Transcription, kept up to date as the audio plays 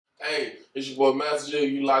Hey, it's your boy Master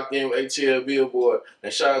Jugg. You locked in with Atlbillboard.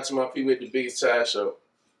 And shout out to my people at the Biggest Tie Show.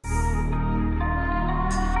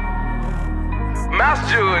 Master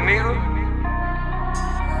Jugg, nigga.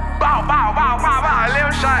 Bow, bow, bow, bow, bow.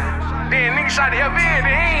 Left shot. Then nigga shot the LB and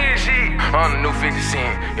then he ain't shit. On the new 50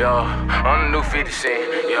 cent, yo. On the new 50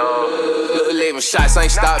 cent, yo. 11 shots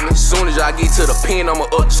ain't stop me. Soon as y'all get to the pen, I'ma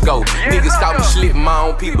up the scope. Niggas caught me slipping, my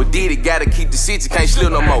own people did it. Gotta keep the city, can't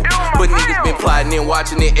slip no more. But niggas been plotting and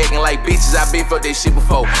watching it, acting like bitches. I been fucked that shit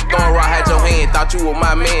before. Throwing rock, had your hand, thought you were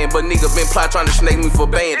my man. But niggas been plotting, trying to snake me for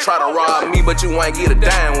band. Try to rob me, but you ain't get a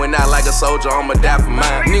dime. When I like a soldier, I'ma die for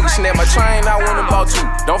mine. Niggas snap my chain, I went and bought two.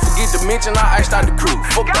 Don't forget to mention I iced out the crew.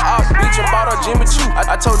 Fuck the op, bitch, and bought a Jimmy Choo.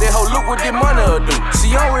 I told that hoe, look what this money will do.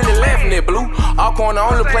 See, I'm really laughing at Blue. Alcorn the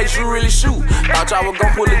only place you really shoot. Thought y'all was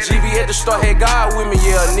gon' pull a GB at the start, had God with me,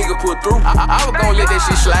 yeah, a nigga put through. I was gon' let that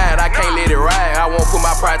shit slide, I can't let it ride. I won't put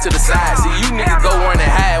my pride to the side. See, you niggas go run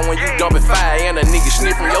and hide when you dumping fire and a nigga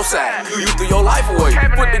sniff from your side. You threw your life away,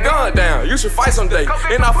 put the gun down, you should fight someday.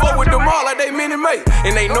 And I fuck with them all like they Minnie Mae.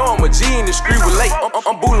 And they know I'm a G in the street with late.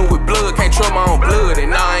 I'm booling with blood, can't trust my own blood.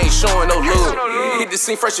 And now I ain't showing no love. Hit the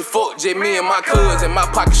scene fresh as fuck, just me and my cuz and my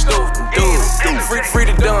pocket stuffed with dude. Free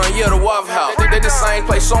to done, yeah, the Waffle House. They the same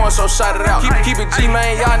place, so shot it out. Keep it G,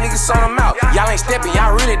 man, y'all niggas on them out. Y'all ain't stepping,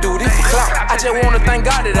 y'all really do this for clout. I just wanna thank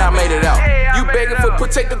God that I made it out. You begging for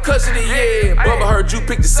protective custody, yeah. Bubba heard you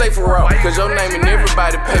pick the safer route. Cause your name in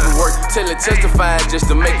everybody paperwork. Tell it testifying just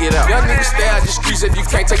to make it out. Y'all niggas stay out the streets if you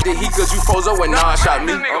can't take the heat cause you froze up when Nah shot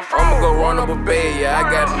me. I'ma go run up a bed, yeah, I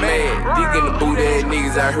got mad. Dick in the boot ass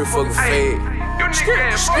niggas out here fucking fed.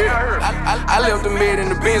 I left the med in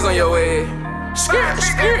the Benz on your ass.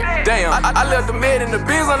 Damn, I left the med in the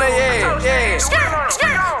Benz on their ass.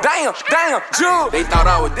 Damn, Jugg. They thought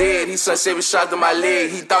I was dead. He sent 7 shots to my leg.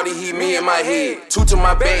 He thought he hit me in my head. 2 to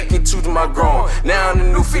my back and 2 to my groin. Now I'm the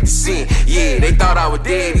new 50 cent. Yeah, they thought I was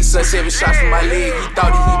dead. He sent 7 shots to my leg. He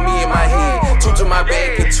thought he hit me in my head. 2 to my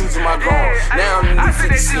back and 2 to my groin. Now I'm the new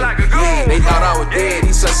 50 cent. Yeah, they thought I was dead.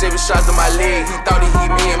 He sent 7 shots to my leg. He thought he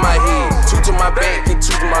hit me in my head. 2 to my back and 2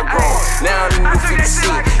 to my groin. Now I'm the new 50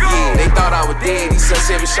 cent. Yeah, they thought I was dead. He sent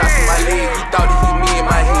 7 shots to my leg. He thought he hit me in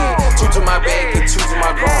my head. 2 to my back and 2 to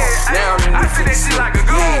my groin. Now I'm the new 50 cent.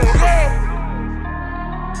 Yeah.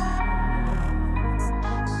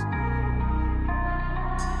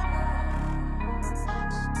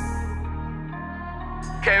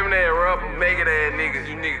 Came in there, rough, make it ass niggas.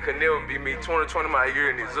 You niggas could never be me. 2020 my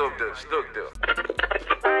year and it's up there, stuck there.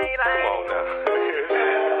 Come on now.